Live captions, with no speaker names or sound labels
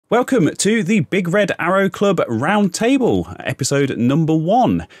Welcome to the Big Red Arrow Club Roundtable, episode number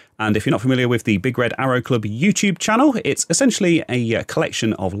 1. And if you're not familiar with the Big Red Arrow Club YouTube channel, it's essentially a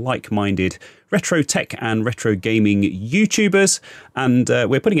collection of like-minded retro tech and retro gaming YouTubers. And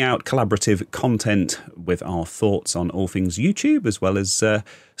we're putting out collaborative content with our thoughts on all things YouTube, as well as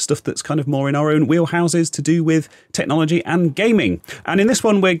stuff that's kind of more in our own wheelhouses to do with technology and gaming. And in this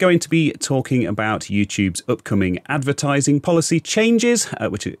one, we're going to be talking about YouTube's upcoming advertising policy changes,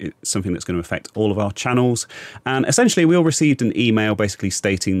 which is something that's going to affect all of our channels. And essentially, we all received an email basically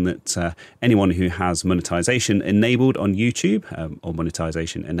stating that anyone who has monetization enabled on YouTube or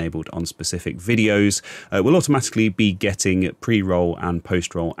monetization enabled on specific videos will automatically be getting pre-roll and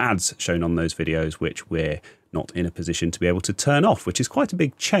post-roll ads shown on those videos, which we're not in a position to be able to turn off, which is quite a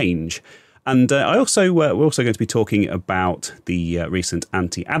big change. And we're also going to be talking about the recent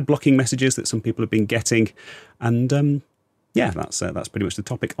anti-ad blocking messages that some people have been getting. And yeah, that's pretty much the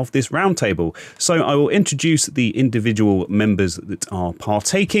topic of this roundtable. So I will introduce the individual members that are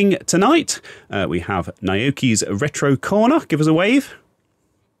partaking tonight. We have Naoki's Retro Corner. Give us a wave.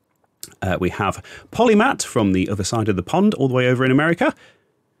 We have Polymat from the other side of the pond, all the way over in America.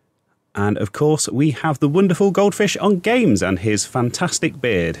 And of course, we have the wonderful Goldfish on Games and his fantastic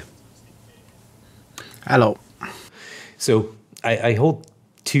beard. Hello. So I hold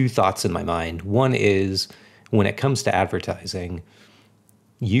two thoughts in my mind. One is, when it comes to advertising,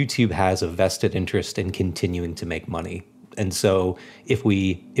 YouTube has a vested interest in continuing to make money. And so if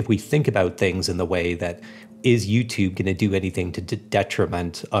we think about things in the way that, is YouTube going to do anything to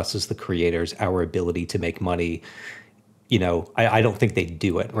detriment us as the creators, our ability to make money? You know, I don't think they'd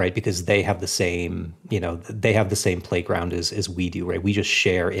do it, right? Because they have the same, they have the same playground as we do, right? We just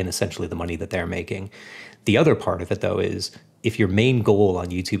share in essentially the money that they're making. The other part of it, though, is if your main goal on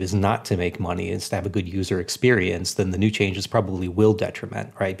YouTube is not to make money, it's to have a good user experience, then the new changes probably will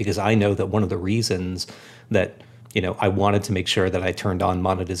detriment, right? Because I know that one of the reasons that, I wanted to make sure that I turned on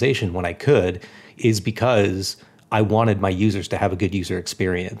monetization when I could is because I wanted my users to have a good user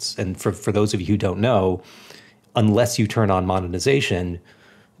experience. And for those of you who don't know, unless you turn on monetization,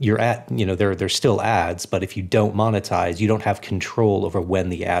 you're at, there's still ads, but if you don't monetize, you don't have control over when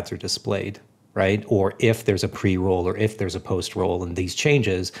the ads are displayed, right? Or if there's a pre-roll or if there's a post-roll. And these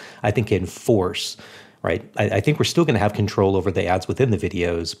changes, I think, enforce, right? I think we're still going to have control over the ads within the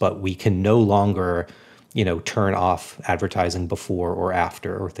videos, but we can no longer, turn off advertising before or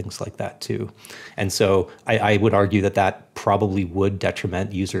after or things like that too. And so I would argue that probably would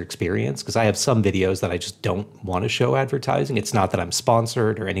detriment user experience, because I have some videos that I just don't want to show advertising. It's not that I'm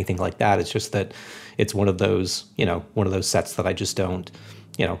sponsored or anything like that. It's just that it's one of those sets that I just don't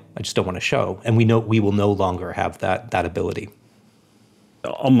want to show. And we will no longer have that ability.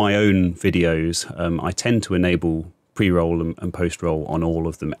 On my own videos, I tend to enable pre-roll and post-roll on all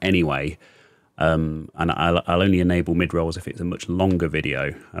of them anyway. And I'll only enable mid-rolls if it's a much longer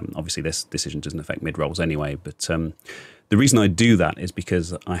video. Obviously, this decision doesn't affect mid-rolls anyway, but the reason I do that is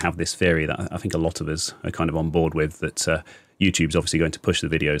because I have this theory that I think a lot of us are kind of on board with, that YouTube's obviously going to push the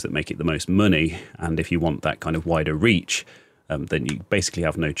videos that make it the most money, and if you want that kind of wider reach, then you basically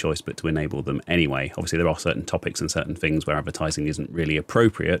have no choice but to enable them anyway. Obviously, there are certain topics and certain things where advertising isn't really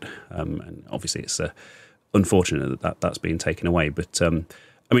appropriate, and obviously it's unfortunate that that's being taken away, but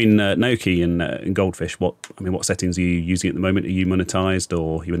Naoki and Goldfish, what settings are you using at the moment? Are you monetized,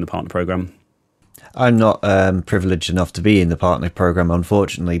 or are you in the partner program? I'm not privileged enough to be in the partner program,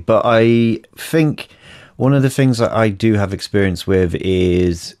 unfortunately. But I think one of the things that I do have experience with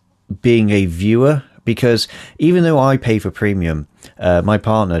is being a viewer, because even though I pay for premium, my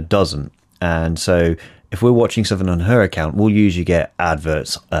partner doesn't. And so if we're watching something on her account, we'll usually get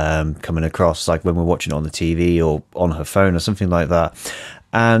adverts coming across, like when we're watching it on the TV or on her phone or something like that.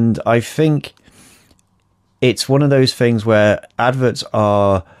 And I think it's one of those things where adverts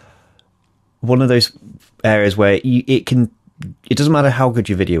are one of those areas where it doesn't matter how good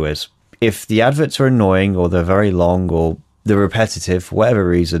your video is. If the adverts are annoying or they're very long or they're repetitive for whatever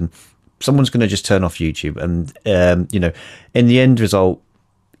reason, someone's going to just turn off YouTube. And, in the end result,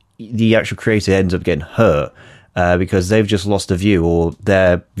 the actual creator ends up getting hurt because they've just lost a view, or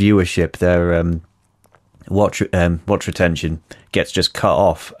their viewership, their watch retention gets just cut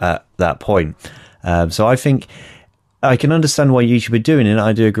off at that point. So I think I can understand why YouTube are doing it.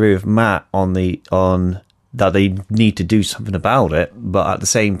 I do agree with Matt on that they need to do something about it, but at the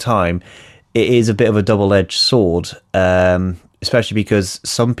same time, it is a bit of a double-edged sword, especially because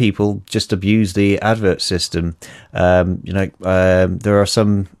some people just abuse the advert system. There are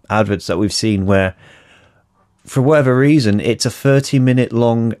some adverts that we've seen where, for whatever reason, it's a 30-minute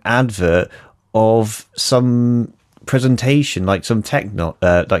long advert of some presentation, like some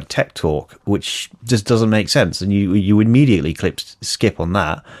like tech talk, which just doesn't make sense, and you immediately skip on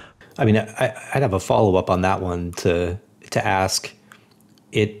that. I mean, I'd have a follow up on that one to ask.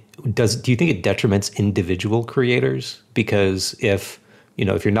 Do you think it detriments individual creators? Because if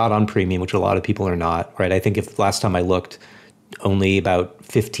you're not on premium, which a lot of people are not, right? I think if last time I looked, only about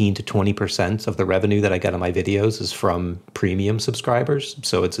 15 to 20% of the revenue that I get on my videos is from premium subscribers.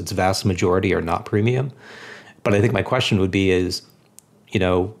 So its vast majority are not premium. But I think my question would be is,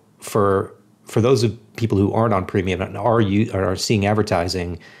 for those of people who aren't on premium and are seeing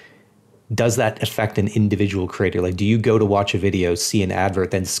advertising, does that affect an individual creator? Like, do you go to watch a video, see an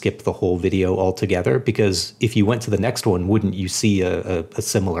advert, then skip the whole video altogether? Because if you went to the next one, wouldn't you see a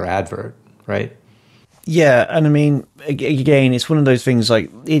similar advert, right? Yeah, and I mean, again, it's one of those things,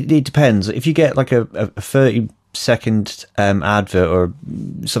 like, it depends. If you get like a 30-second advert or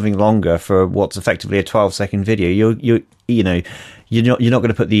something longer for what's effectively a 12-second video, you're not going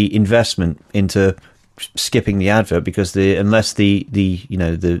to put the investment into skipping the advert, because unless the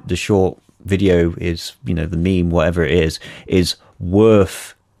short video is, the meme, whatever it is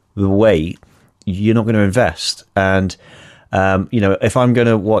worth the wait, you're not going to invest. And if I'm going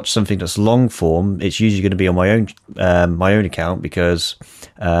to watch something that's long form, it's usually going to be on my own account, because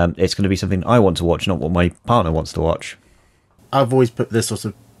it's going to be something I want to watch, not what my partner wants to watch. I've always put this sort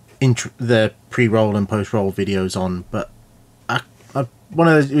of the pre-roll and post-roll videos on, but one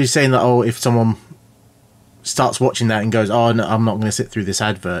of those, you're saying that, if someone starts watching that and goes, oh, no, I'm not going to sit through this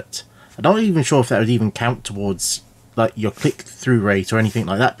advert, I'm not even sure if that would even count towards like your click-through rate or anything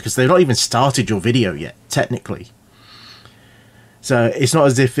like that, because they've not even started your video yet, technically. So it's not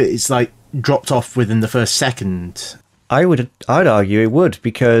as if it's like dropped off within the first second. I'd argue it would,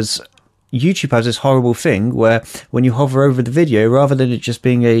 because YouTube has this horrible thing where when you hover over the video, rather than it just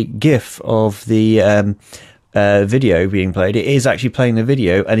being a GIF of the video being played, it is actually playing the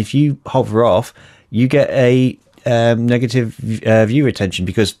video. And if you hover off, you get a negative view retention,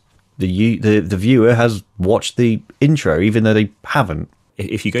 because the viewer has watched the intro even though they haven't.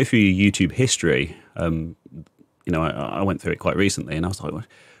 If you go through your YouTube history, I went through it quite recently, and I was like,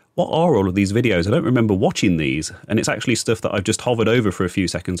 what are all of these videos? I don't remember watching these. And it's actually stuff that I've just hovered over for a few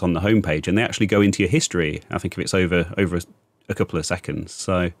seconds on the homepage, and they actually go into your history. I think if it's over a couple of seconds.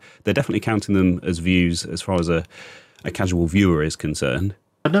 So they're definitely counting them as views as far as a casual viewer is concerned.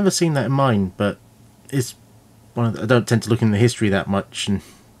 I've never seen that in mine, but it's I don't tend to look in the history that much, and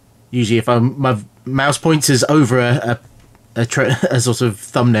usually if my mouse pointer's over a sort of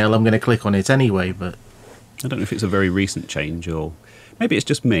thumbnail, I'm going to click on it anyway. But I don't know if it's a very recent change, or maybe it's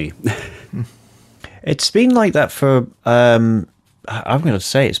just me. It's been like that for I'm going to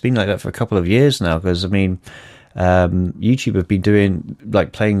say it's been like that for a couple of years now, because I mean, YouTube have been doing,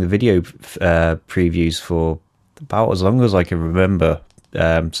 like, playing the video previews for about as long as I can remember.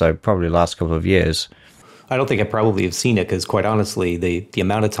 So probably the last couple of years. I don't think I probably have seen it, because quite honestly, the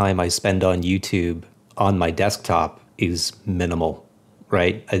amount of time I spend on YouTube on my desktop is minimal,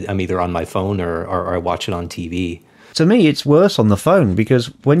 right? I'm either on my phone or I watch it on TV. To me, it's worse on the phone, because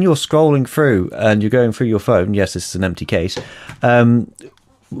when you're scrolling through and you're going through your phone, yes, this is an empty case. When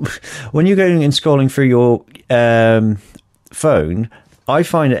you're going and scrolling through your phone, I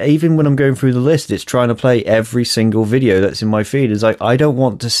find that even when I'm going through the list, it's trying to play every single video that's in my feed. It's like, I don't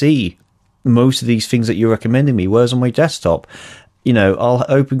want to see most of these things that you're recommending me. Whereas on my desktop,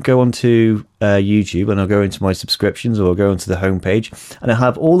 I'll go onto YouTube, and I'll go into my subscriptions, or I'll go into the homepage, and I'll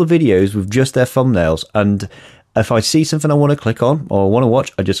have all the videos with just their thumbnails. And if I see something I want to click on or want to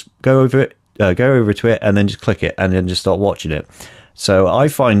watch, I just go over to it, and then just click it, and then just start watching it. So I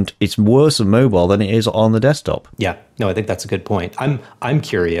find it's worse on mobile than it is on the desktop. Yeah, no, I think that's a good point. I'm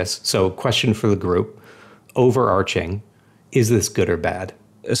curious. So, question for the group, overarching, is this good or bad?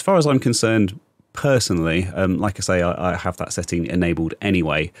 As far as I'm concerned, personally, like I say, I have that setting enabled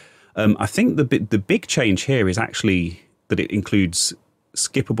anyway. I think the big change here is actually that it includes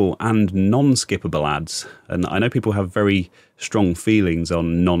skippable and non-skippable ads. And I know people have very strong feelings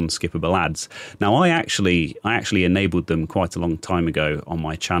on non-skippable ads. Now, I actually enabled them quite a long time ago on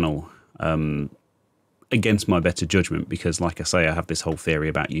my channel, against my better judgment, because, like I say, I have this whole theory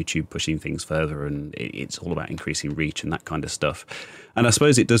about YouTube pushing things further, and it's all about increasing reach and that kind of stuff. And I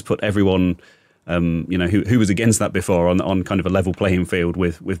suppose it does put everyone, who was against that before on kind of a level playing field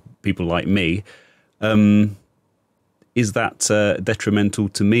with people like me. Is that detrimental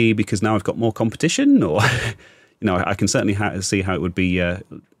to me because now I've got more competition? Or, I can certainly see how it would be, a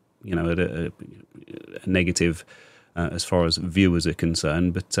negative as far as viewers are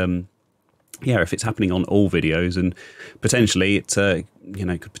concerned. But if it's happening on all videos, and potentially it,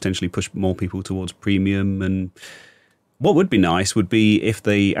 could potentially push more people towards premium, and What would be nice would be if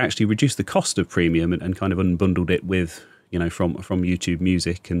they actually reduced the cost of premium and kind of unbundled it with, from YouTube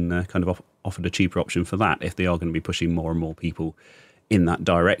Music and kind of offered a cheaper option for that if they are going to be pushing more and more people in that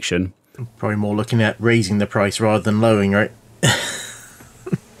direction. Probably more looking at raising the price rather than lowering, right?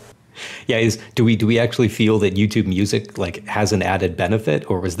 Yeah, do we actually feel that YouTube Music has an added benefit,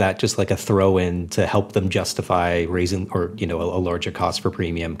 or was that just like a throw in to help them justify raising or a larger cost for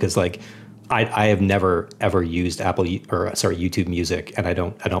premium? Because I have never ever used YouTube Music, and I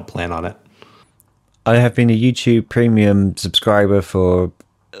don't plan on it. I have been a YouTube Premium subscriber for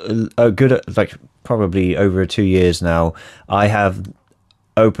a good probably over 2 years now. I have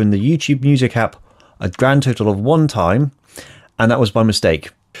opened the YouTube Music app a grand total of one time, and that was by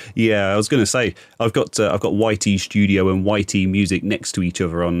mistake. Yeah, I was going to say I've got YT Studio and YT Music next to each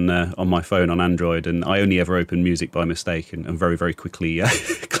other on my phone on Android, and I only ever open Music by mistake and very, very quickly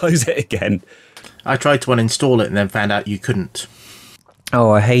close it again. I tried to uninstall it and then found out you couldn't.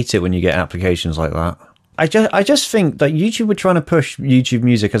 Oh, I hate it when you get applications like that. I just think that YouTube were trying to push YouTube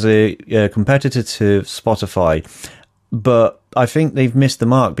Music as a competitor to Spotify, but I think they've missed the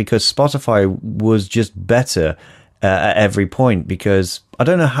mark because Spotify was just better at every point. Because I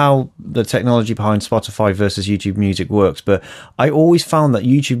don't know how the technology behind Spotify versus YouTube Music works, but I always found that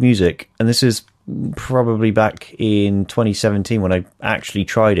YouTube Music, and this is probably back in 2017 when I actually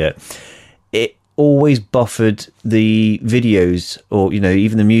tried it, it always buffered the videos or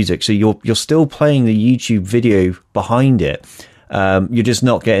even the music, so you're still playing the YouTube video behind it, you're just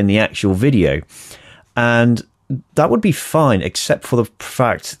not getting the actual video, and that would be fine except for the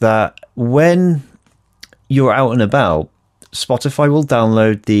fact that when you're out and about, Spotify will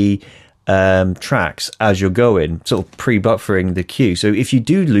download the tracks as you're going, sort of pre-buffering the queue, so if you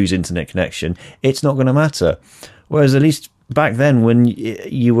do lose internet connection, it's not going to matter. Whereas at least back then, when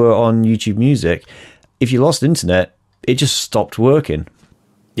you were on YouTube Music, if you lost internet, it just stopped working.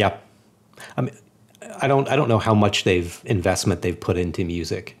 Yeah, I mean, I don't know how much investment they've put into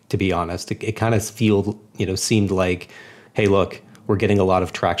music. To be honest, it kind of seemed like, hey, look, we're getting a lot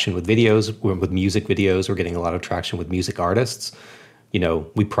of traction with videos, with music videos. We're getting a lot of traction with music artists.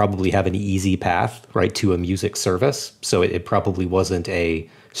 We probably have an easy path right to a music service. So it probably wasn't a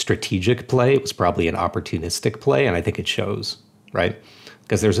strategic play. It was probably an opportunistic play, and I think it shows, right?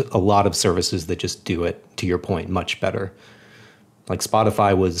 Because there's a lot of services that just do it, to your point, much better. Like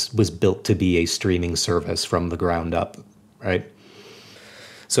Spotify was built to be a streaming service from the ground up, right?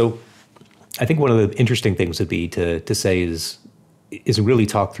 So I think one of the interesting things would be to say is really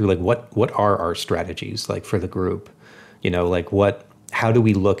talk through what are our strategies for the group, how do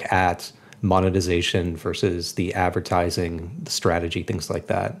we look at monetization versus the advertising, the strategy, things like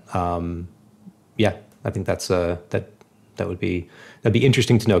that. Yeah, I think that'd be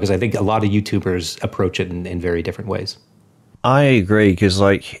interesting to know, because I think a lot of YouTubers approach it in very different ways. I agree, because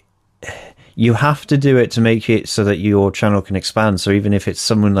you have to do it to make it so that your channel can expand. So even if it's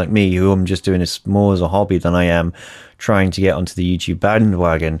someone like me, who I'm just doing this more as a hobby than I am trying to get onto the YouTube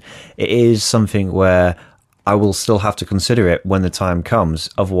bandwagon, it is something where I will still have to consider it when the time comes.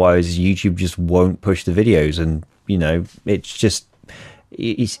 Otherwise, YouTube just won't push the videos, and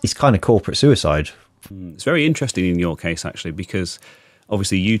it's kind of corporate suicide. It's very interesting in your case, actually, because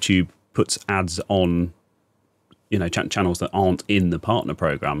obviously YouTube puts ads on channels that aren't in the partner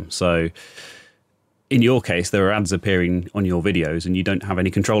program. So in your case, there are ads appearing on your videos and you don't have any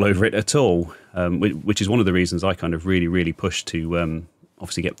control over it at all, which is one of the reasons I kind of really, really push to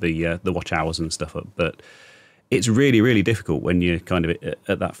obviously get the watch hours and stuff up. But it's really, really difficult when you're kind of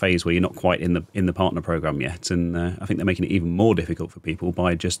at that phase where you're not quite in the partner program yet. And I think they're making it even more difficult for people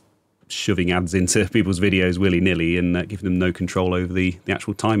by just shoving ads into people's videos willy-nilly and giving them no control over the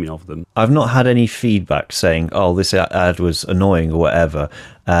actual timing of them. I've not had any feedback saying, oh, this ad was annoying or whatever.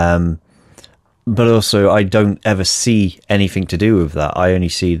 But also, I don't ever see anything to do with that. I only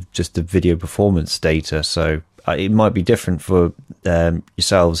see just the video performance data. So it might be different for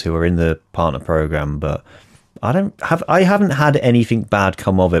yourselves who are in the partner program, but I haven't had anything bad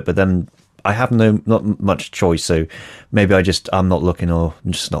come of it. But then I have not much choice, so maybe I'm not looking, or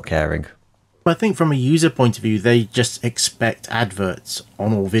I'm just not caring. I think from a user point of view, they just expect adverts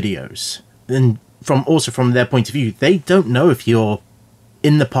on all videos. And from their point of view, they don't know if you're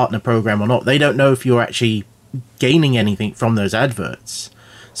in the partner program or not. They don't know if you're actually gaining anything from those adverts.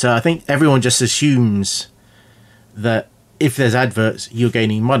 So I think everyone just assumes that if there's adverts, you're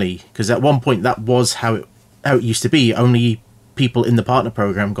gaining money, because at one point that was how it used to be. Only people in the partner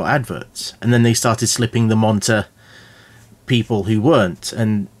program got adverts, and then they started slipping them onto people who weren't,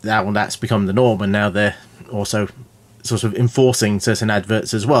 and that's become the norm. And now they're also sort of enforcing certain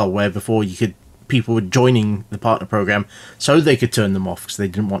adverts as well, where before people were joining the partner program so they could turn them off because they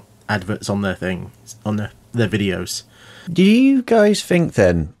didn't want adverts on their their videos. Do you guys think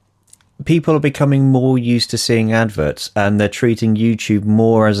then people are becoming more used to seeing adverts and they're treating YouTube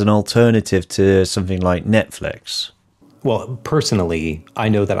more as an alternative to something like Netflix? Well, personally, I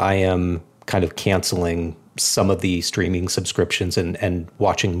know that I am kind of canceling some of the streaming subscriptions and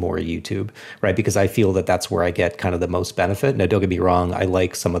watching more YouTube, right? Because I feel that that's where I get kind of the most benefit. Now, don't get me wrong. I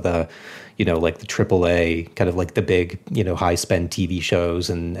like some of the, like the AAA, kind of like the big, high spend TV shows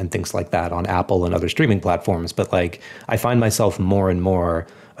and things like that on Apple and other streaming platforms. But like, I find myself more and more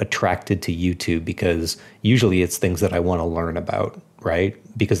attracted to YouTube because usually it's things that I want to learn about, right?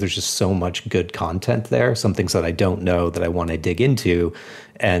 Because there's just so much good content there, some things that I don't know that I want to dig into.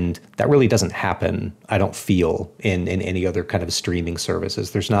 And that really doesn't happen, I don't feel, in any other kind of streaming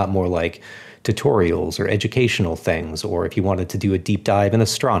services. There's not more like tutorials or educational things, or if you wanted to do a deep dive in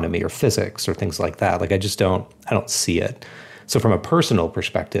astronomy or physics or things like that. Like I don't see it. So from a personal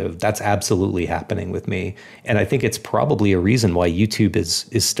perspective, that's absolutely happening with me. And I think it's probably a reason why YouTube is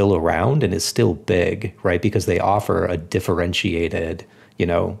still around and is still big, right? Because they offer a differentiated,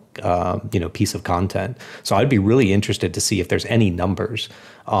 piece of content. So I'd be really interested to see if there's any numbers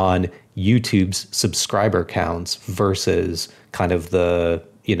on YouTube's subscriber counts versus kind of the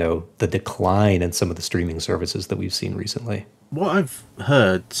decline in some of the streaming services that we've seen recently. What I've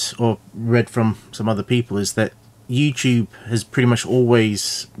heard or read from some other people is that YouTube has pretty much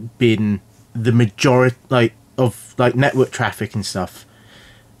always been the majority of network traffic and stuff.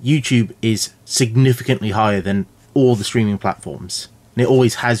 YouTube is significantly higher than all the streaming platforms, and it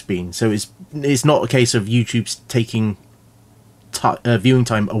always has been. So it's not a case of YouTube's taking viewing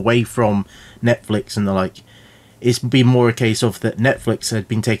time away from Netflix and the like. It's been more a case of that Netflix had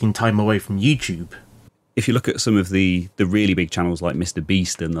been taking time away from YouTube. If you look at some of the really big channels like Mr.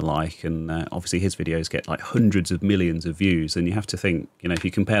 Beast and the like, and obviously his videos get like hundreds of millions of views, and you have to think, if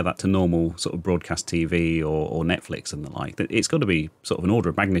you compare that to normal sort of broadcast TV or Netflix and the like, that it's got to be sort of an order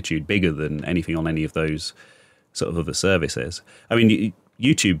of magnitude bigger than anything on any of those sort of other services. I mean,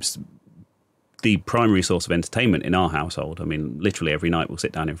 YouTube's the primary source of entertainment in our household. I mean, literally every night we'll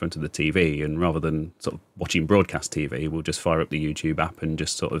sit down in front of the TV, and rather than sort of watching broadcast TV, we'll just fire up the YouTube app and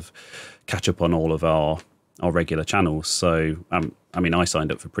just sort of catch up on all of our regular channels. So, I mean, I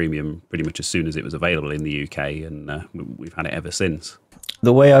signed up for Premium pretty much as soon as it was available in the UK, and we've had it ever since.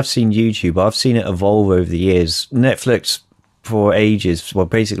 The way I've seen YouTube, I've seen it evolve over the years. Netflix, for ages, well,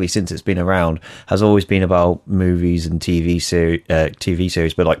 basically since it's been around, has always been about movies and TV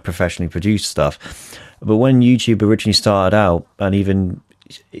series, but like professionally produced stuff. But when YouTube originally started out, and even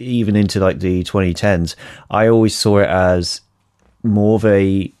into like the 2010s, I always saw it as more of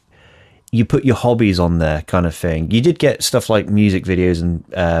a you put your hobbies on there kind of thing. You did get stuff like music videos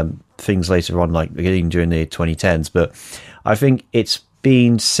and things later on, like beginning during the 2010s, but I think it's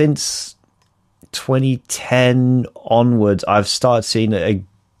been since 2010 onwards, I've started seeing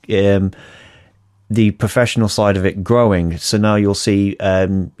the professional side of it growing. So now you'll see,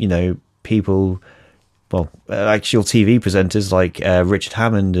 people, actual TV presenters like Richard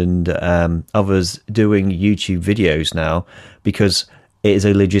Hammond and others doing YouTube videos now, because it is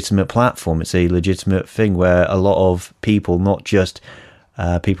a legitimate platform. It's a legitimate thing where a lot of people, not just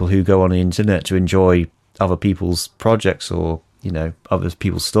people who go on the internet to enjoy other people's projects or, other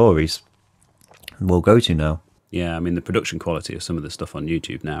people's stories, will go to now. Yeah, I mean, the production quality of some of the stuff on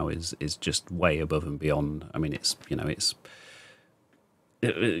YouTube now is just way above and beyond. I mean, it's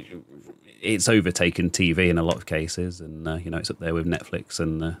overtaken TV in a lot of cases, and it's up there with Netflix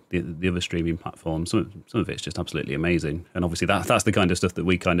and the other streaming platforms. Some of it's just absolutely amazing, and obviously that's the kind of stuff that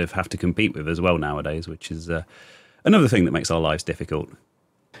we kind of have to compete with as well nowadays, which is another thing that makes our lives difficult.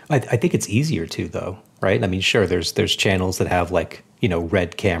 I think it's easier too, though, right? I mean, sure, there's channels that have like,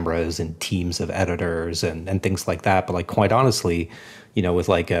 red cameras and teams of editors and things like that. But like, quite honestly, with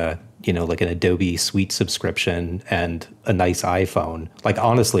like an Adobe Suite subscription and a nice iPhone, like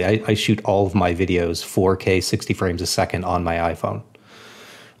honestly, I shoot all of my videos 4K 60 frames a second on my iPhone,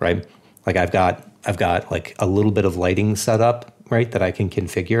 right? Like I've got like a little bit of lighting set up, right, that I can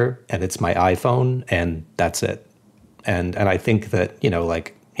configure, and it's my iPhone, and that's it. And I think that,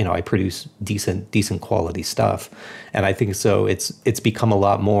 I produce decent quality stuff. And I think so it's become a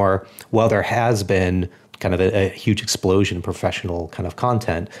lot more, while there has been kind of a huge explosion in professional kind of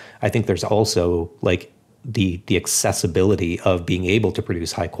content, I think there's also like the accessibility of being able to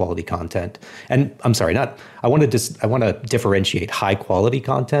produce high quality content. And I'm sorry, I want to differentiate high quality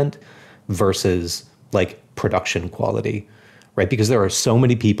content versus like production quality, right? Because there are so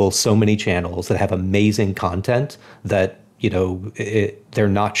many people, so many channels that have amazing content that they're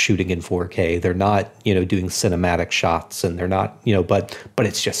not shooting in 4K. They're not, doing cinematic shots, and they're not, but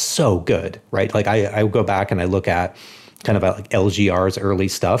it's just so good, right? Like I go back and I look at kind of like LGR's early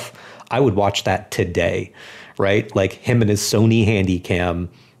stuff. I would watch that today, right? Like him and his Sony Handycam,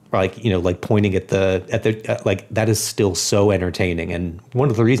 like pointing at like that is still so entertaining. And one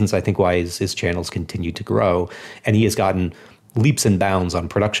of the reasons I think why his channels continue to grow, and he has gotten leaps and bounds on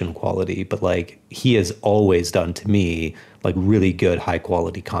production quality, but like he has always done, to me, like really good high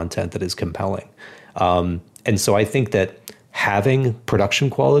quality content that is compelling. And so I think that having production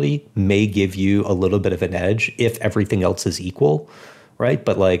quality may give you a little bit of an edge if everything else is equal, right?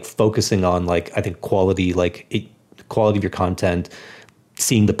 But like focusing on like, I think quality, quality of your content,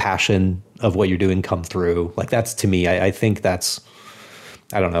 seeing the passion of what you're doing come through, like that's, to me, I think that's,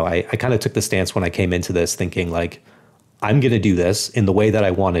 I don't know. I kind of took the stance when I came into this thinking like, I'm going to do this in the way that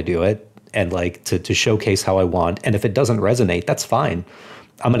I want to do it, and like to showcase how I want. And if it doesn't resonate, that's fine.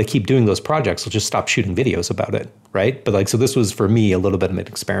 I'm going to keep doing those projects. I'll just stop shooting videos about it. Right. But like, so this was for me a little bit of an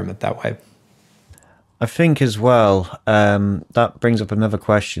experiment that way. I think as well, that brings up another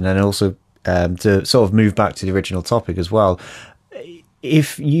question, and also to sort of move back to the original topic as well.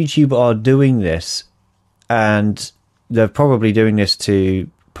 If YouTube are doing this, and they're probably doing this to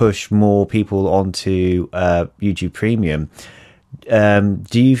push more people onto YouTube Premium,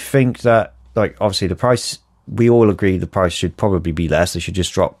 do you think that, like, obviously the price, we all agree the price should probably be less, they should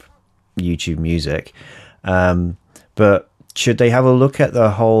just drop YouTube Music, but should they have a look at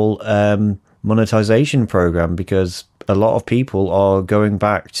the whole monetization program? Because a lot of people are going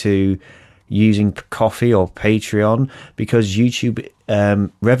back to using Coffee or Patreon, because YouTube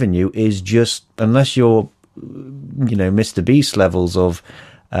revenue is just, unless you're Mr. Beast levels of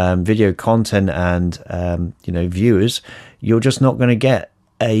video content and viewers, you're just not going to get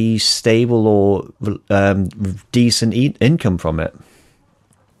a stable or decent income from it.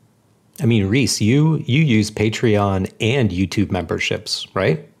 I mean, Reese, you use Patreon and YouTube memberships,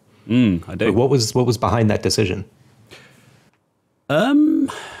 right? I do. What was behind that decision?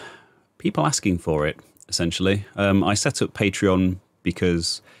 People asking for it, essentially. I set up Patreon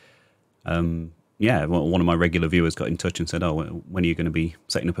because one of my regular viewers got in touch and said, "Oh, when are you going to be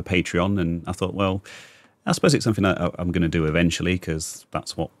setting up a Patreon?" And I thought, well, I suppose it's something that I'm going to do eventually, because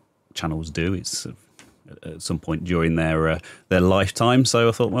that's what channels do. It's at some point during their lifetime. So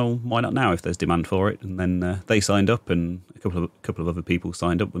I thought, well, why not now if there's demand for it? And then they signed up, and a couple of other people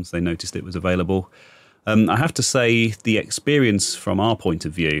signed up once they noticed it was available. I have to say the experience from our point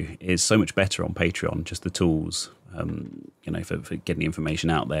of view is so much better on Patreon. Just the tools, for getting the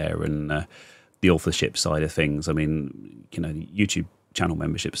information out there, and the authorship side of things. I mean, the YouTube channel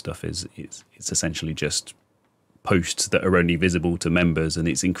membership stuff it's essentially just posts that are only visible to members, and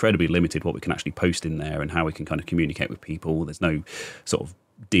it's incredibly limited what we can actually post in there and how we can kind of communicate with people. There's no sort of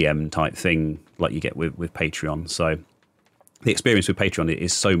DM type thing like you get with Patreon. So the experience with Patreon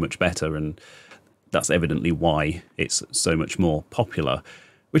is so much better, and that's evidently why it's so much more popular,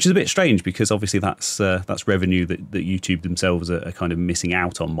 which is a bit strange, because obviously that's revenue that YouTube themselves are kind of missing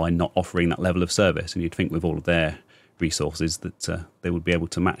out on by not offering that level of service. And you'd think with all of their resources that they would be able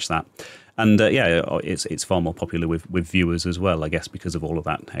to match that. And it's far more popular with viewers as well, I guess, because of all of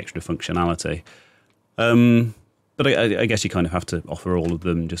that extra functionality. But I guess you kind of have to offer all of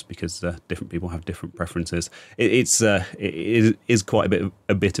them, just because different people have different preferences. It is quite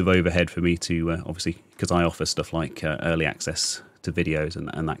a bit of overhead for me to obviously, because I offer stuff like early access to videos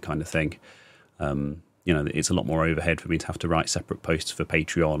and that kind of thing. It's a lot more overhead for me to have to write separate posts for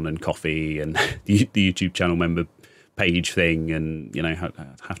Patreon and Coffee and the YouTube channel member page thing, and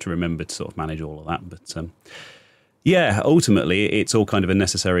have to remember to sort of manage all of that. But ultimately it's all kind of a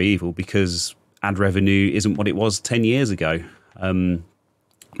necessary evil, because ad revenue isn't what it was 10 years ago.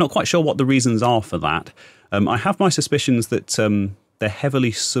 Not quite sure what the reasons are for that. I have my suspicions that they're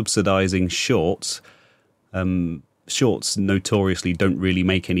heavily subsidizing shorts. Shorts notoriously don't really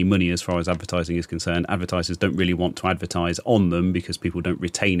make any money as far as advertising is concerned. Advertisers don't really want to advertise on them because people don't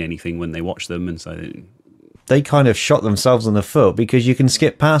retain anything when they watch them, and so they kind of shot themselves in the foot, because you can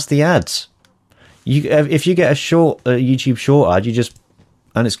skip past the ads. If you get a YouTube short ad,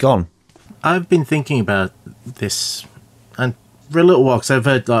 and it's gone. I've been thinking about this, and for a little while, because I've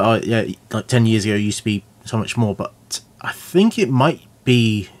heard like 10 years ago it used to be so much more, but I think it might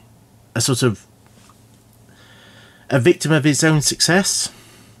be a sort of a victim of its own success.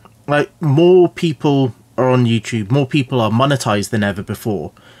 Like, more people are on YouTube, more people are monetized than ever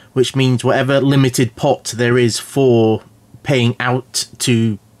before, which means whatever limited pot there is for paying out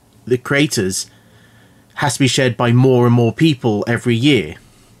to the creators has to be shared by more and more people every year.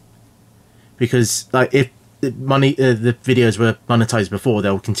 Because like, if the videos were monetized before,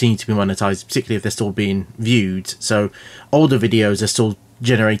 they'll continue to be monetized, particularly if they're still being viewed. So older videos are still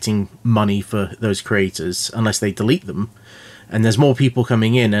generating money for those creators unless they delete them, and there's more people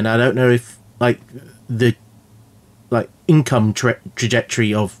coming in. And I don't know if the income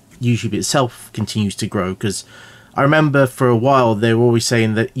trajectory of YouTube itself continues to grow, because I remember for a while they were always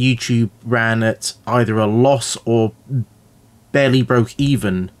saying that YouTube ran at either a loss or barely broke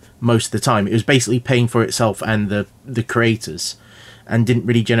even most of the time. It was basically paying for itself and the creators, and didn't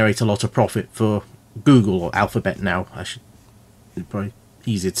really generate a lot of profit for Google, or Alphabet now. It's probably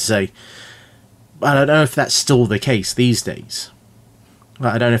easier to say. But I don't know if that's still the case these days.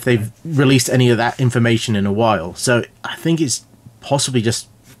 I don't know if they've released any of that information in a while. So I think it's possibly just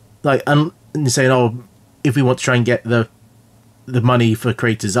and saying, oh, if we want to try and get the money for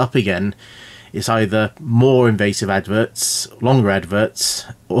creators up again, it's either more invasive adverts, longer adverts,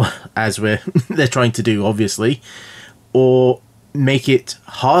 or as they're trying to do, obviously, or make it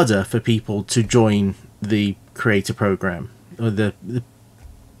harder for people to join the creator program, or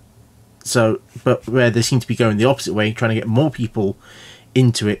but where they seem to be going the opposite way, trying to get more people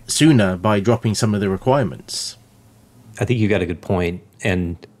into it sooner by dropping some of the requirements. I think you got a good point,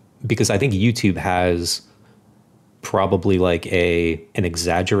 and because I think YouTube has probably an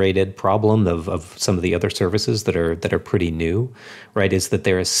exaggerated problem of some of the other services that are pretty new, right? Is that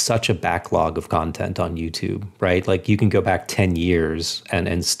there is such a backlog of content on YouTube, right? Like you can go back 10 years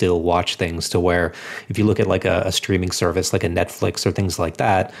and still watch things, to where if you look at a streaming service like a Netflix or things like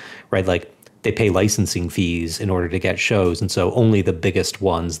that, right? Like they pay licensing fees in order to get shows. And so only the biggest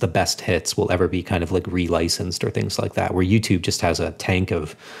ones, the best hits, will ever be kind of relicensed or things like that, where YouTube just has a tank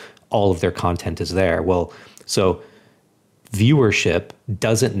of all of their content is there. Well, so viewership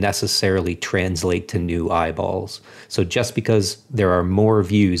doesn't necessarily translate to new eyeballs. So just because there are more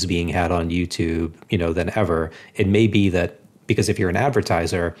views being had on YouTube, than ever, it may be that because if you're an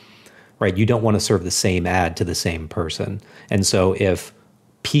advertiser, right, you don't want to serve the same ad to the same person. And so if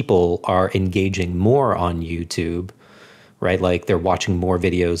people are engaging more on YouTube, right, like they're watching more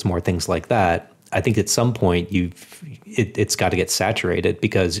videos, more things like that, I think at some point it's got to get saturated,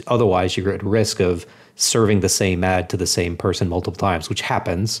 because otherwise you're at risk of serving the same ad to the same person multiple times, which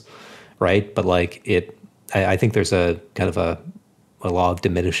happens, right? But I think there's a kind of a law of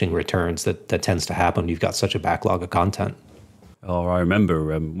diminishing returns that tends to happen when you've got such a backlog of content. Oh, I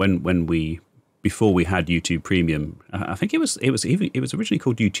remember before we had YouTube Premium, I think it was originally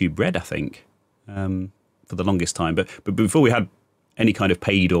called YouTube Red, I think, for the longest time. But before we had any kind of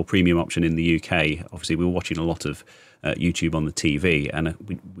paid or premium option in the UK, obviously we were watching a lot of YouTube on the TV, and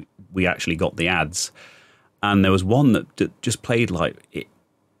we actually got the ads. And there was one that just played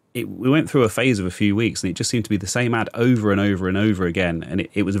we went through a phase of a few weeks, and it just seemed to be the same ad over and over and over again. And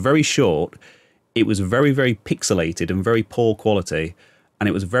it was very short. It was very, very pixelated and very poor quality. And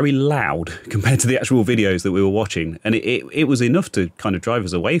it was very loud compared to the actual videos that we were watching. And it was enough to kind of drive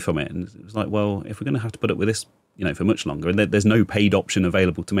us away from it. And it was like, well, if we're going to have to put up with this, for much longer, and there's no paid option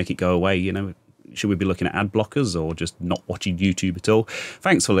available to make it go away, should we be looking at ad blockers or just not watching YouTube at all?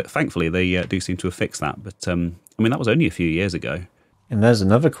 Thankfully, they do seem to have fixed that. But, that was only a few years ago. And there's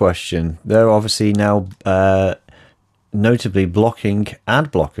another question. They're obviously now notably blocking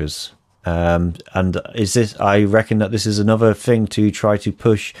ad blockers. And I reckon that this is another thing to try to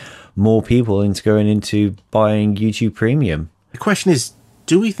push more people into going into buying YouTube Premium. The question is,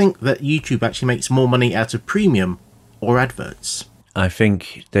 do we think that YouTube actually makes more money out of premium or adverts? I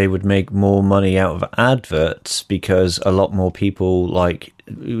think they would make more money out of adverts, because a lot more people, like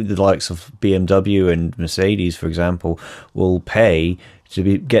the likes of BMW and Mercedes, for example, will pay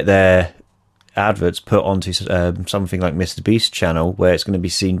to get their adverts put onto something like Mr. Beast's channel, where it's going to be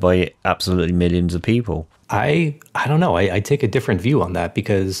seen by absolutely millions of people. I don't know. I take a different view on that,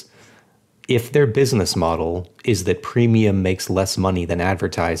 because if their business model is that premium makes less money than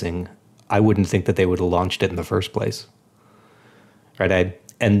advertising, I wouldn't think that they would have launched it in the first place. Right?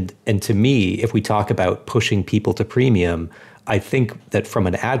 And to me, if we talk about pushing people to premium, I think that from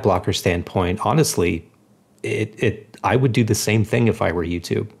an ad blocker standpoint, honestly, I would do the same thing if I were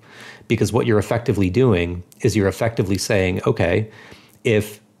YouTube. Because what you're effectively doing is you're effectively saying, okay,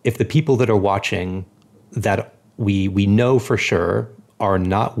 if the people that are watching that we know for sure are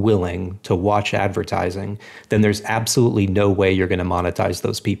not willing to watch advertising, then there's absolutely no way you're going to monetize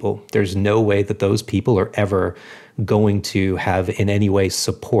those people. There's no way that those people are ever going to have in any way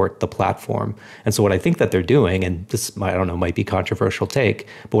support the platform. And so what I think that they're doing, and this, I don't know, might be a controversial take,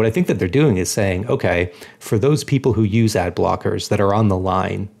 but what I think that they're doing is saying, okay, for those people who use ad blockers that are on the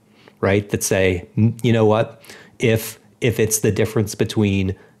line, right, that say, you know what, if it's the difference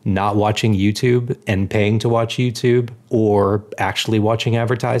between not watching YouTube and paying to watch YouTube or actually watching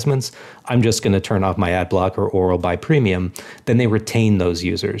advertisements, I'm just going to turn off my ad blocker or I'll buy premium, then they retain those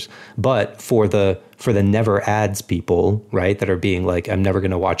users. But for the never ads people, right, that are being like, I'm never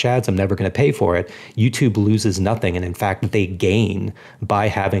going to watch ads, I'm never going to pay for it, YouTube loses nothing. And in fact, they gain by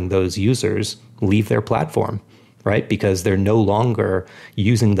having those users leave their platform, right? Because they're no longer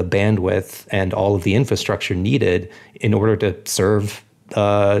using the bandwidth and all of the infrastructure needed in order to serve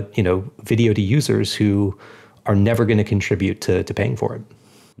video to users who are never going to contribute to paying for it.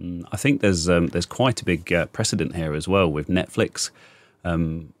 I think there's quite a big precedent here as well with Netflix.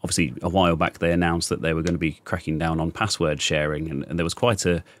 Obviously, a while back they announced that they were going to be cracking down on password sharing, and there was quite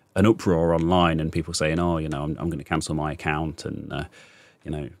an uproar online, and people saying, "Oh, I'm going to cancel my account," and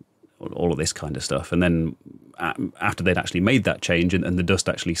all of this kind of stuff. And then after they'd actually made that change and the dust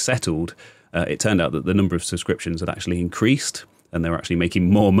actually settled, it turned out that the number of subscriptions had actually increased. And they were actually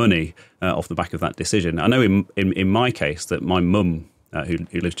making more money off the back of that decision. I know in my case that my mum, who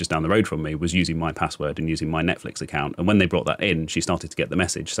lives just down the road from me, was using my password and using my Netflix account. And when they brought that in, she started to get the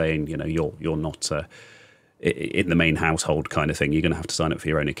message saying, you're not in the main household kind of thing. You're going to have to sign up for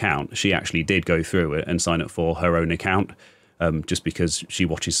your own account. She actually did go through it and sign up for her own account, just because she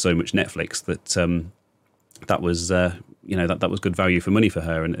watches so much Netflix that was that was good value for money for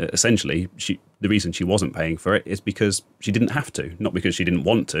her. And essentially, the reason she wasn't paying for it is because she didn't have to, not because she didn't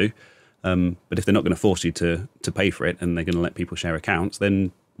want to. But if they're not going to force you to pay for it and they're going to let people share accounts,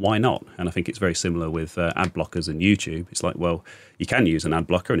 then why not? And I think it's very similar with ad blockers and YouTube. It's like, well, you can use an ad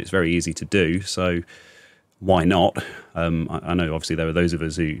blocker and it's very easy to do, so why not? I know obviously there are those of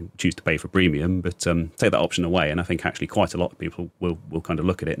us who choose to pay for premium, but take that option away, and I think actually quite a lot of people will kind of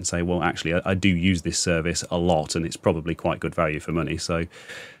look at it and say, well, actually, I do use this service a lot, and it's probably quite good value for money. So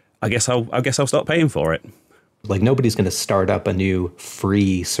I guess I'll start paying for it. Like, nobody's going to start up a new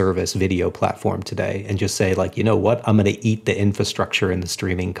free service video platform today and just say, like, you know what, I'm going to eat the infrastructure and the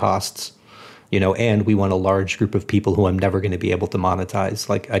streaming costs, and we want a large group of people who I'm never going to be able to monetize.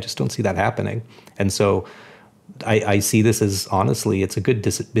 Like, I just don't see that happening. And so I see this as, honestly, it's a good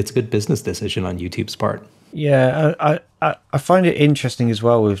business decision on YouTube's part. Yeah, I find it interesting as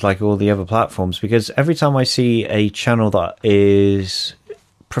well with like all the other platforms, because every time I see a channel that is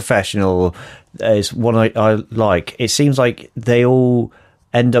professional, is one I like, it seems like they all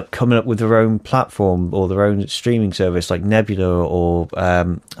end up coming up with their own platform or their own streaming service, like Nebula or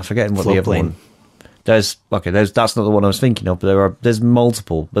I'm forgetting what the other one. That's not the one I was thinking of, but there's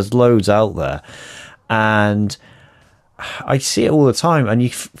multiple, there's loads out there, and I see it all the time, and you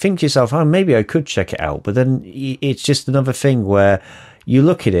think to yourself, oh, maybe I could check it out, but then it's just another thing where you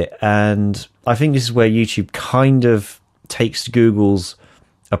look at it, and I think this is where YouTube kind of takes Google's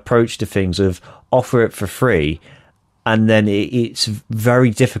approach to things of offer it for free, and then it's very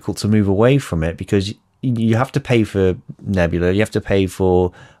difficult to move away from it, because you have to pay for Nebula, you have to pay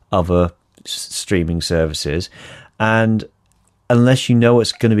for other streaming services, and unless you know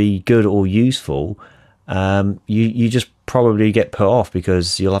it's going to be good or useful, you just probably get put off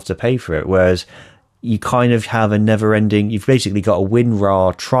because you'll have to pay for it. Whereas you kind of have a never-ending, you've basically got a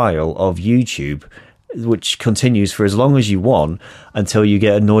WinRAR trial of YouTube, which continues for as long as you want until you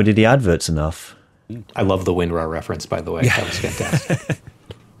get annoyed at the adverts enough. I love the WinRAR reference, by the way. That was fantastic.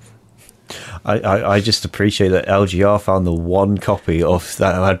 I just appreciate that LGR found the one copy of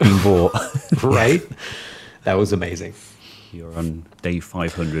that had been bought. Right? That was amazing. You're on day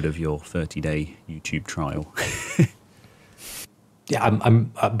 500 of your 30-day YouTube trial. Yeah,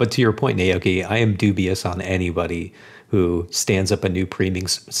 but to your point, Naoki, I am dubious on anybody who stands up a new premium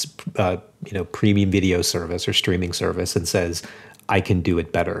video service or streaming service and says, I can do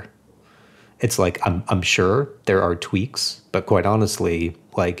it better. It's like, I'm sure there are tweaks, but quite honestly,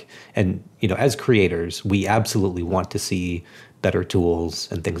 as creators, we absolutely want to see better tools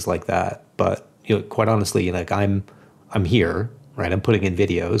and things like that. But quite honestly, I'm here, right? I'm putting in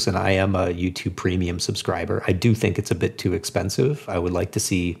videos, and I am a YouTube Premium subscriber. I do think it's a bit too expensive. I would like to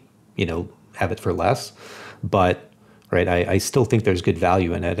see, have it for less, but right, I still think there's good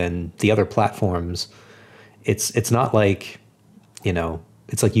value in it. And the other platforms, it's not like,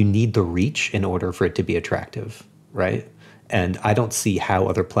 it's like you need the reach in order for it to be attractive, right? And I don't see how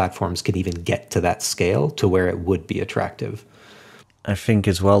other platforms can even get to that scale to where it would be attractive. I think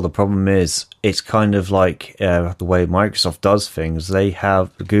as well, the problem is it's kind of like the way Microsoft does things.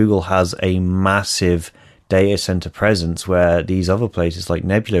 Google has a massive data center presence, where these other places like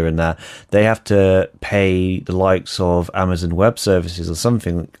Nebula and that, they have to pay the likes of Amazon Web Services or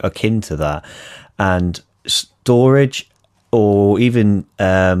something akin to that. And storage, or even,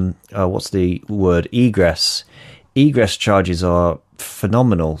 what's the word, egress, egress charges are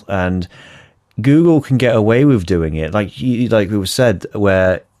phenomenal, and Google can get away with doing it, like we were said,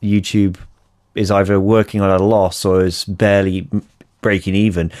 where YouTube is either working on a loss or is barely breaking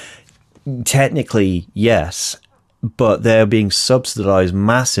even. Technically, yes, but they're being subsidized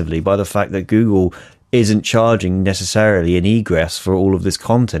massively by the fact that Google isn't charging necessarily an egress for all of this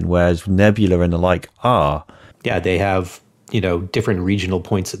content, whereas Nebula and the like are. Yeah, they have, different regional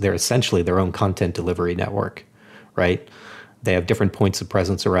points. They're essentially their own content delivery network, right? They have different points of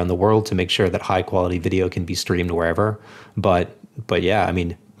presence around the world to make sure that high quality video can be streamed wherever. But yeah, I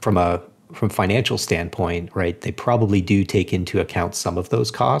mean, from financial standpoint, right, they probably do take into account some of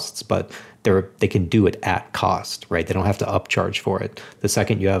those costs, but they can do it at cost, right? They don't have to upcharge for it. The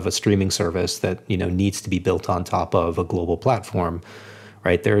second you have a streaming service that, needs to be built on top of a global platform,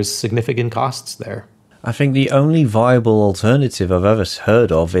 right, there's significant costs there. I think the only viable alternative I've ever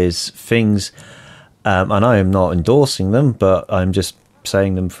heard of is things, and I am not endorsing them, but I'm just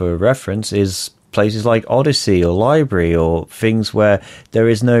saying them for reference, is places like Odyssey or Library, or things where there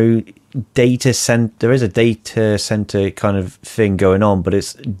is no data center. There is a data center kind of thing going on, but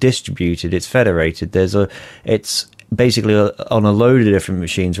it's distributed, it's federated. It's basically on a load of different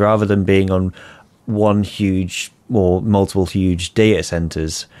machines rather than being on one huge or multiple huge data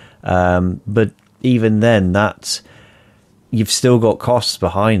centers. But even then, you've still got costs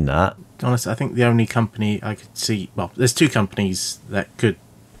behind that. Honestly, I think the only company I could see, well, there's two companies that could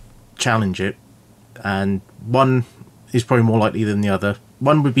challenge it, and one is probably more likely than the other.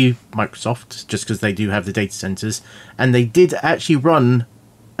 One would be Microsoft, just because they do have the data centers, and they did actually run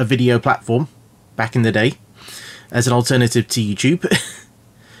a video platform back in the day as an alternative to YouTube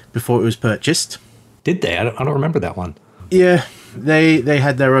before it was purchased. Did they? I don't remember that one. Yeah, they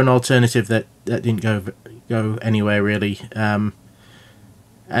had their own alternative that didn't go anywhere really.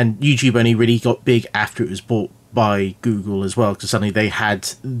 And YouTube only really got big after it was bought by Google as well, because suddenly they had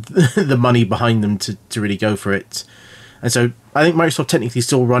the money behind them to really go for it. And so I think Microsoft technically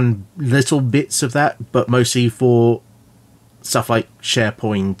still run little bits of that, but mostly for stuff like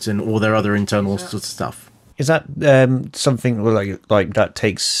SharePoint and all their other internal sort of stuff. Is that something like that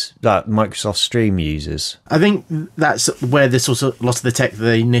Microsoft Stream uses? I think that's where this sort of lots of the tech that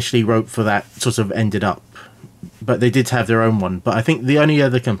they initially wrote for that sort of ended up. But they did have their own one. But I think the only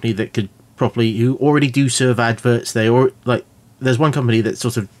other company that could properly, who already do serve adverts, there's one company that's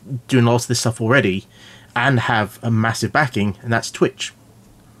sort of doing lots of this stuff already and have a massive backing, and that's Twitch.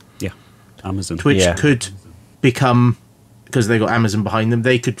 Yeah, Amazon. Twitch could become, because they got Amazon behind them,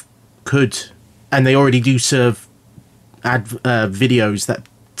 they could, and they already do serve videos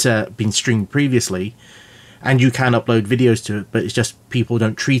that been streamed previously, and you can upload videos to it, but it's just people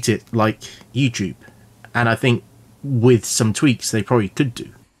don't treat it like YouTube. And I think with some tweaks, they probably could do.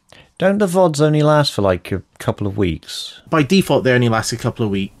 Don't the VODs only last for like a couple of weeks? By default, they only last a couple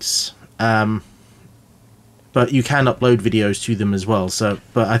of weeks. But you can upload videos to them as well. So,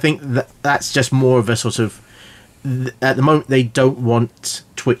 but I think that's just more of a sort of... At the moment, they don't want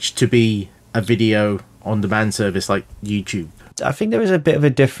Twitch to be a video on-demand service like YouTube. I think there is a bit of a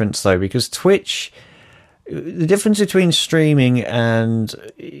difference, though, because Twitch... The difference between streaming and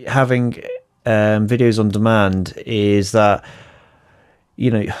having... videos on demand is that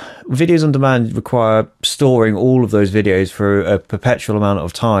videos on demand require storing all of those videos for a perpetual amount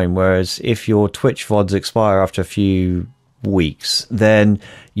of time, whereas if your Twitch VODs expire after a few weeks, then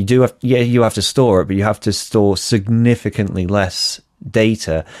you have to store it, but you have to store significantly less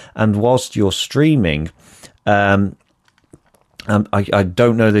data. And whilst you're streaming, I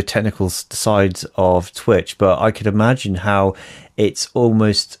don't know the technical sides of Twitch, but I could imagine how it's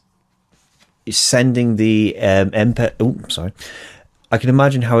almost sending the MPEG. I can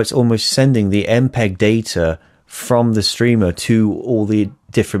imagine how it's almost sending the MPEG data from the streamer to all the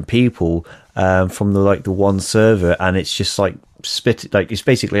different people from the one server, and it's just it's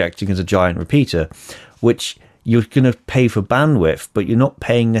basically acting as a giant repeater, which you're going to pay for bandwidth, but you're not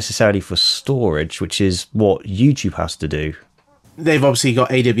paying necessarily for storage, which is what YouTube has to do. They've obviously got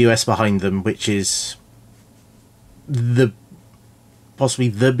AWS behind them, which is possibly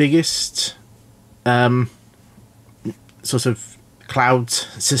the biggest sort of cloud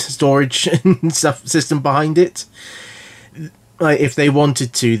storage and stuff system behind it. Like, if they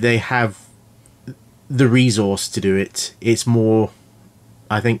wanted to, they have the resource to do it. It's more,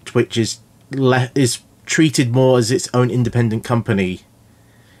 I think Twitch is treated more as its own independent company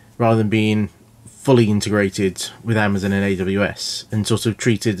rather than being fully integrated with Amazon and AWS, and sort of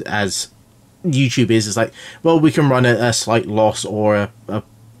treated as YouTube is like, well, we can run a slight loss or a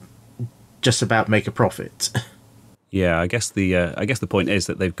just about make a profit. Yeah, I guess the point is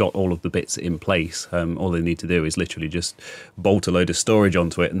that they've got all of the bits in place. All they need to do is literally just bolt a load of storage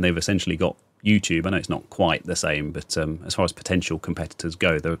onto it, and they've essentially got YouTube. I know it's not quite the same, but as far as potential competitors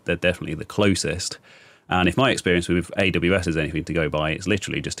go, they're definitely the closest. And if my experience with AWS is anything to go by, it's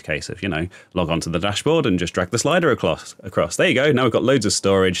literally just a case of, log onto the dashboard and just drag the slider across. There you go. Now we've got loads of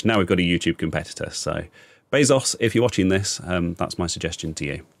storage. Now we've got a YouTube competitor. So Bezos, if you're watching this, that's my suggestion to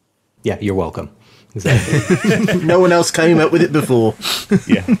you. Yeah, you're welcome. Exactly. No one else came up with it before.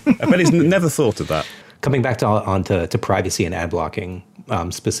 Yeah, I bet he's never thought of that. Coming back to privacy and ad blocking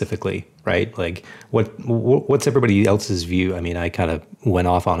specifically, right? Like, what's everybody else's view? I mean, I kind of went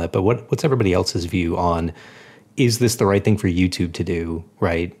off on it, but what's everybody else's view on, is this the right thing for YouTube to do,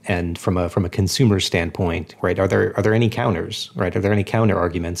 right? And from a consumer standpoint, right? Are there any counters, right? Are there any counter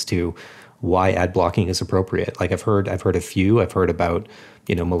arguments to why ad blocking is appropriate? Like I've heard a few. I've heard about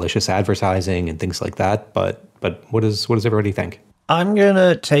malicious advertising and things like that. But what does everybody think? I'm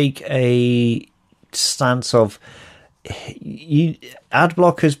gonna take a stance of ad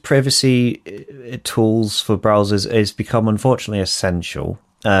blockers, privacy tools for browsers has become unfortunately essential.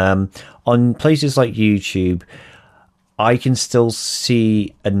 On places like YouTube, I can still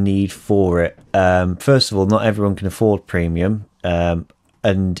see a need for it. First of all, not everyone can afford premium.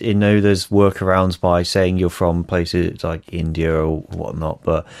 And there's workarounds by saying you're from places like India or whatnot,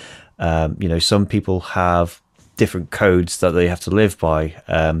 but some people have different codes that they have to live by.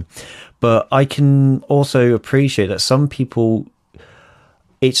 But I can also appreciate that some people,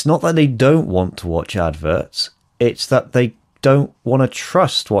 it's not that they don't want to watch adverts, it's that they don't want to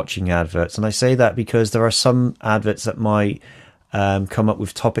trust watching adverts. And I say that because there are some adverts that might come up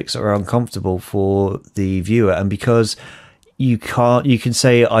with topics that are uncomfortable for the viewer, and because you can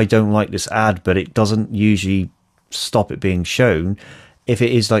say, I don't like this ad, but it doesn't usually stop it being shown. If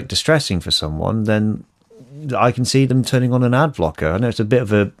it is like distressing for someone, then I can see them turning on an ad blocker. I know it's a bit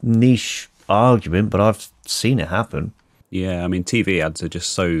of a niche argument, but I've seen it happen. Yeah, I mean, TV ads are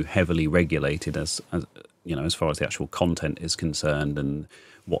just so heavily regulated as far as the actual content is concerned, and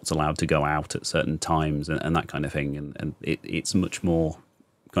what's allowed to go out at certain times and that kind of thing. And it's much more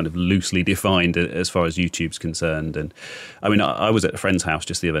kind of loosely defined as far as YouTube's concerned. And I mean, I was at a friend's house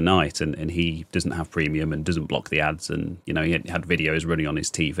just the other night, and he doesn't have premium and doesn't block the ads, and he had videos running on his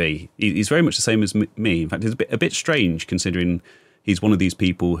TV. He's very much the same as me. In fact, it's a bit strange considering he's one of these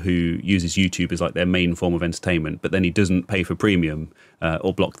people who uses YouTube as like their main form of entertainment, but then he doesn't pay for premium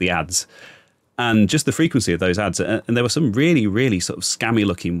or block the ads. And just the frequency of those ads, and there were some really, really sort of scammy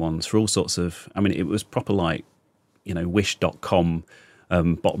looking ones for all sorts of, I mean, it was proper like, wish.com,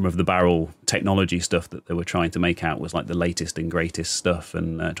 bottom of the barrel technology stuff that they were trying to make out was like the latest and greatest stuff,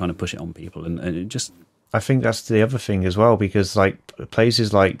 and trying to push it on people. And it just, I think that's the other thing as well, because like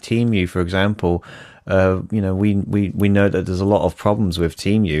places like TeamU, for example, we know that there's a lot of problems with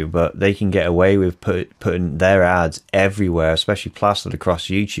TeamU, but they can get away with putting their ads everywhere, especially plastered across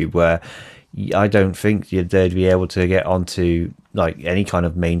YouTube, where I don't think they'd be able to get onto like any kind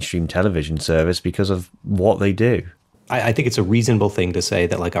of mainstream television service because of what they do. I think it's a reasonable thing to say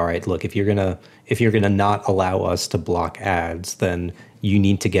that, like, all right, look, if you're gonna not allow us to block ads, then you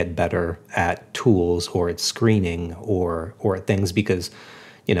need to get better at tools or at screening or at things, because,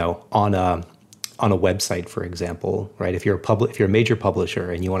 on a website, for example, right? If you're a major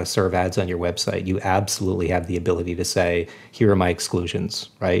publisher and you want to serve ads on your website, you absolutely have the ability to say, here are my exclusions,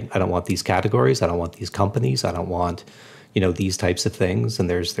 right? I don't want these categories. I don't want these companies. I don't want, these types of things. And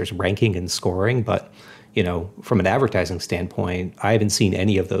there's ranking and scoring, but from an advertising standpoint, I haven't seen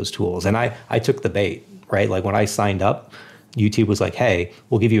any of those tools. And I took the bait, right? Like when I signed up, YouTube was like, hey,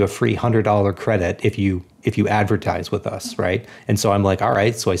 we'll give you a free $100 credit if you advertise with us, right? And so I'm like, all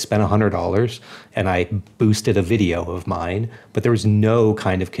right. So I spent $100 and I boosted a video of mine, but there was no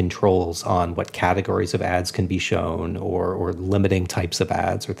kind of controls on what categories of ads can be shown or limiting types of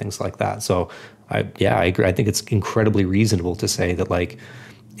ads or things like that. So I agree. I think it's incredibly reasonable to say that, like,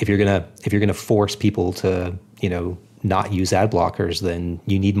 if you're gonna force people to, not use ad blockers, then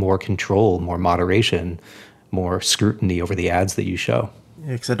you need more control, more moderation, more scrutiny over the ads that you show.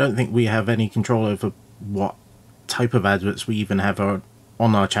 Yeah, because I don't think we have any control over what type of adverts we even have on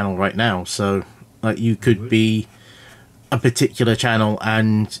our channel right now. So, like, you could be a particular channel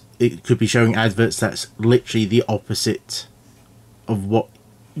and it could be showing adverts that's literally the opposite of what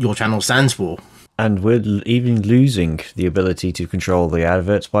your channel stands for. And we're even losing the ability to control the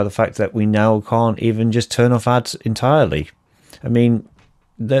adverts by the fact that we now can't even just turn off ads entirely. I mean,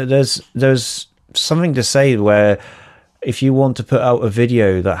 there's something to say where if you want to put out a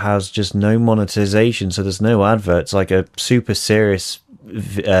video that has just no monetization, so there's no adverts, like a super serious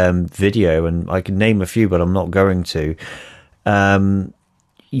video, and I can name a few, but I'm not going to.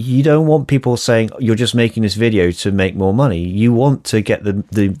 You don't want people saying you're just making this video to make more money. You want to get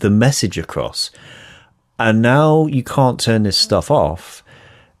the message across. And now you can't turn this stuff off.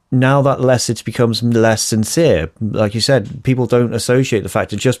 Now that it becomes less sincere. Like you said, people don't associate the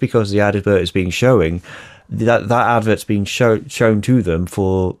fact that just because the advert is being showing, that advert's being shown to them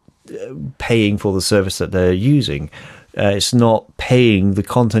for paying for the service that they're using. It's not paying the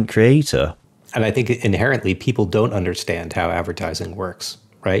content creator. And I think inherently people don't understand how advertising works,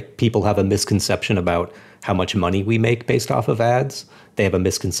 right? People have a misconception about how much money we make based off of ads. They have a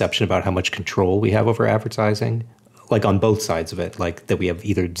misconception about how much control we have over advertising, like on both sides of it, like that we have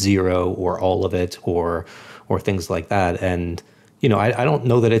either zero or all of it or things like that. And, you know, I don't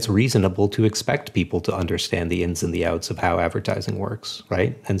know that it's reasonable to expect people to understand the ins and the outs of how advertising works,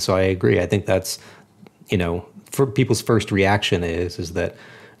 right? And so I agree. I think that's, you know, for people's first reaction is that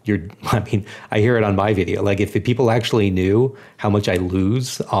I hear it on my video. Like if people actually knew how much I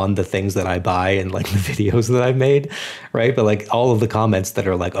lose on the things that I buy and like the videos that I've made, right? But like all of the comments that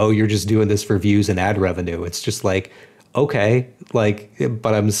are like, oh, you're just doing this for views and ad revenue. It's just like, okay, like,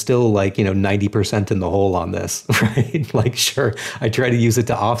 but I'm still like, you know, 90% in the hole on this, right? Like, sure, I try to use it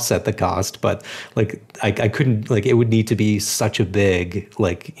to offset the cost, but like, I couldn't, like, it would need to be such a big,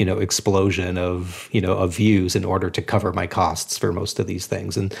 like, you know, explosion of, you know, of views in order to cover my costs for most of these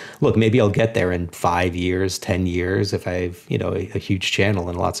things. And look, maybe I'll get there in 5 years, 10 years, if I have, you know, a huge channel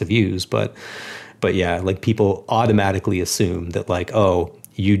and lots of views. But yeah, like people automatically assume that like, oh,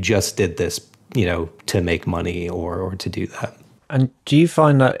 you just did this, you know, to make money or to do that. And do you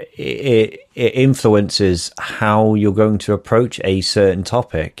find that it influences how you're going to approach a certain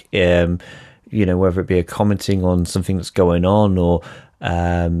topic? You know, whether it be a commenting on something that's going on or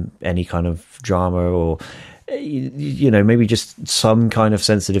any kind of drama or, you know, maybe just some kind of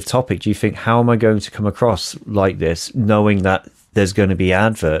sensitive topic. Do you think, how am I going to come across like this, knowing that there's going to be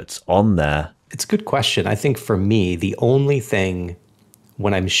adverts on there? It's a good question. I think for me, the only thing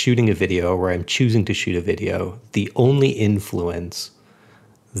when I'm shooting a video or I'm choosing to shoot a video, the only influence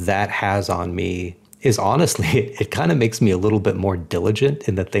that has on me is honestly, it kind of makes me a little bit more diligent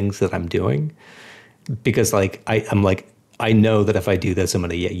in the things that I'm doing. Because like, I'm like, I know that if I do this, I'm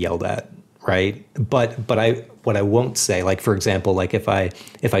going to get yelled at, right? But what I won't say, like, for example, like if I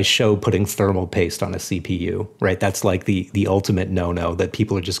show putting thermal paste on a CPU, right? That's like the ultimate no-no that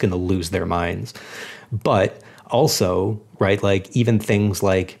people are just going to lose their minds. But also, right, like even things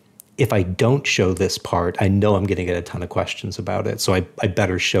like if I don't show this part, I know I'm going to get a ton of questions about it. So I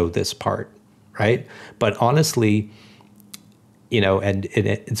better show this part, right? But honestly, you know, and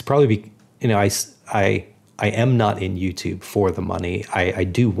it's probably, you know, I am not in YouTube for the money. I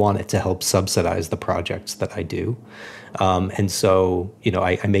do want it to help subsidize the projects that I do. And so, you know,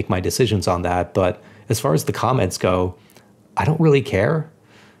 I make my decisions on that. But as far as the comments go, I don't really care.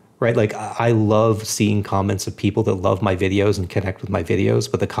 Right? Like I love seeing comments of people that love my videos and connect with my videos,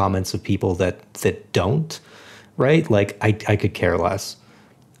 but the comments of people that don't, right? Like I could care less.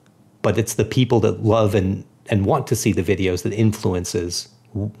 But it's the people that love and want to see the videos that influences,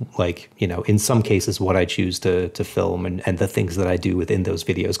 like, you know, in some cases what I choose to film and the things that I do within those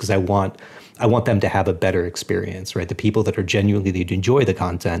videos, because I want them to have a better experience, right? The people that are genuinely to enjoy the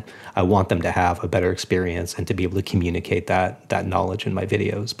content, I want them to have a better experience and to be able to communicate that knowledge in my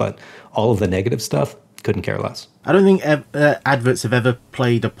videos. But all of the negative stuff, couldn't care less. I don't think adverts have ever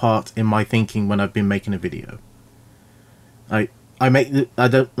played a part in my thinking when I've been making a video. I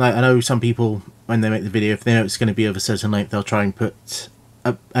know some people, when they make the video, if they know it's going to be of a certain length, they'll try and put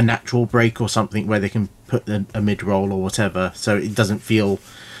a natural break or something where they can put a mid-roll or whatever, so it doesn't feel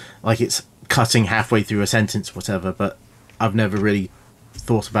like it's cutting halfway through a sentence or whatever. But I've never really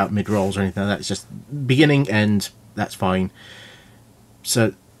thought about mid-rolls or anything like that. It's just beginning, end, that's fine.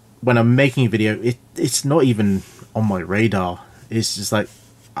 So when I'm making a video, it's not even on my radar. It's just like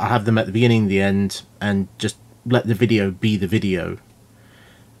I have them at the beginning, the end, and just let the video be the video.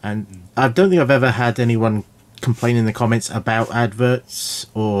 And I don't think I've ever had anyone complain in the comments about adverts,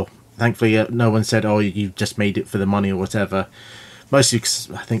 or thankfully no one said, oh, you just made it for the money or whatever. Mostly because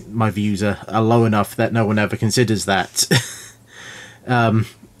I think my views are low enough that no one ever considers that.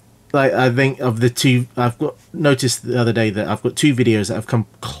 Like I think of the two, noticed the other day that I've got two videos that have come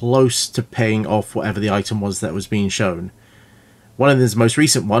close to paying off whatever the item was that was being shown. One of them is the most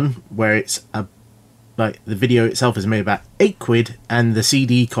recent one, where it's like the video itself is made about £8 and the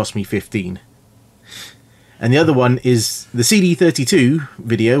CD cost me 15. And the other one is the CD32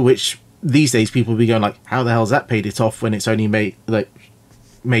 video, which these days people will be going like, how the hell's that paid it off when it's only made like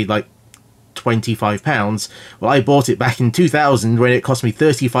 £12 £25. Well, I bought it back in 2000 when it cost me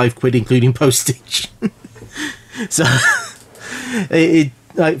 35 quid, including postage. So it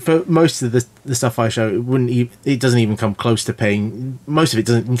like for most of the stuff I show, it doesn't even come close to paying. Most of it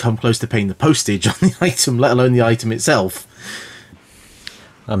doesn't even come close to paying the postage on the item, let alone the item itself.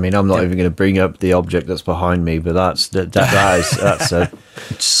 I mean, I'm not even going to bring up the object that's behind me, but that's a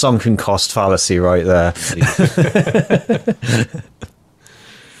sunken cost fallacy right there.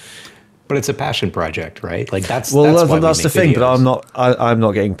 But it's a passion project, right? Like that's why that's the thing. videos. But I'm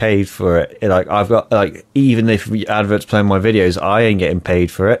not getting paid for it. Like I've got even if adverts play my videos, I ain't getting paid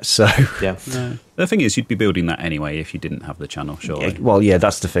for it. So yeah. No. The thing is, you'd be building that anyway if you didn't have the channel, surely. Yeah,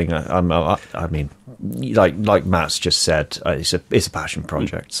 that's the thing. I mean, like Matt's just said, it's a passion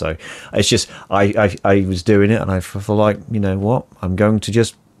project. So it's just I was doing it, and I feel like, you know what, I'm going to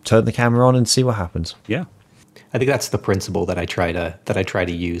just turn the camera on and see what happens. Yeah. I think that's the principle that I try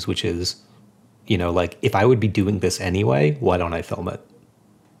to use, which is, you know, like if I would be doing this anyway, why don't I film it?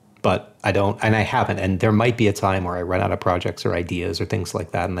 But I don't, and I haven't. And there might be a time where I run out of projects or ideas or things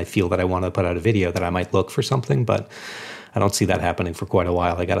like that, and I feel that I want to put out a video that I might look for something, but I don't see that happening for quite a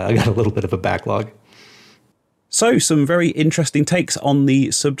while. I got a little bit of a backlog. So, some very interesting takes on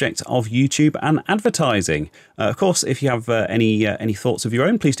the subject of YouTube and advertising. Of course, if you have any thoughts of your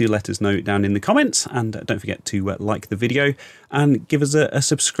own, please do let us know down in the comments. And don't forget to like the video and give us a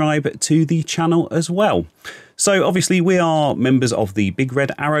subscribe to the channel as well. So, obviously, we are members of the Big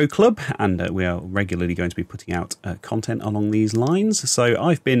Red Arrow Club, and we are regularly going to be putting out content along these lines. So,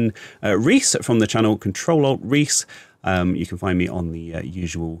 I've been Reese from the channel Control-Alt-Reese. You can find me on the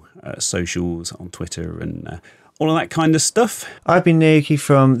usual socials, on Twitter and all of that kind of stuff. I've been Naoki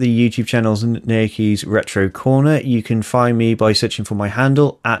from the YouTube channels Naoki's Retro Corner. You can find me by searching for my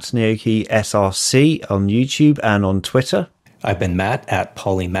handle at NaokiSRC on YouTube and on Twitter. I've been Matt at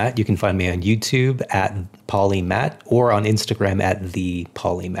PollyMatt. You can find me on YouTube at PollyMatt or on Instagram at the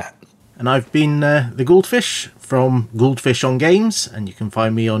PollyMatt. And I've been the Goldfish from Goldfish on Games, and you can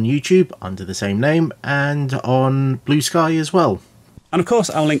find me on YouTube under the same name and on Blue Sky as well. And of course,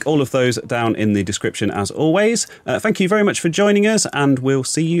 I'll link all of those down in the description as always. Thank you very much for joining us, and we'll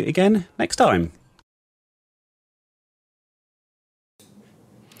see you again next time.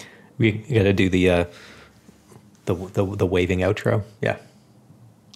 We got to do the waving outro. Yeah.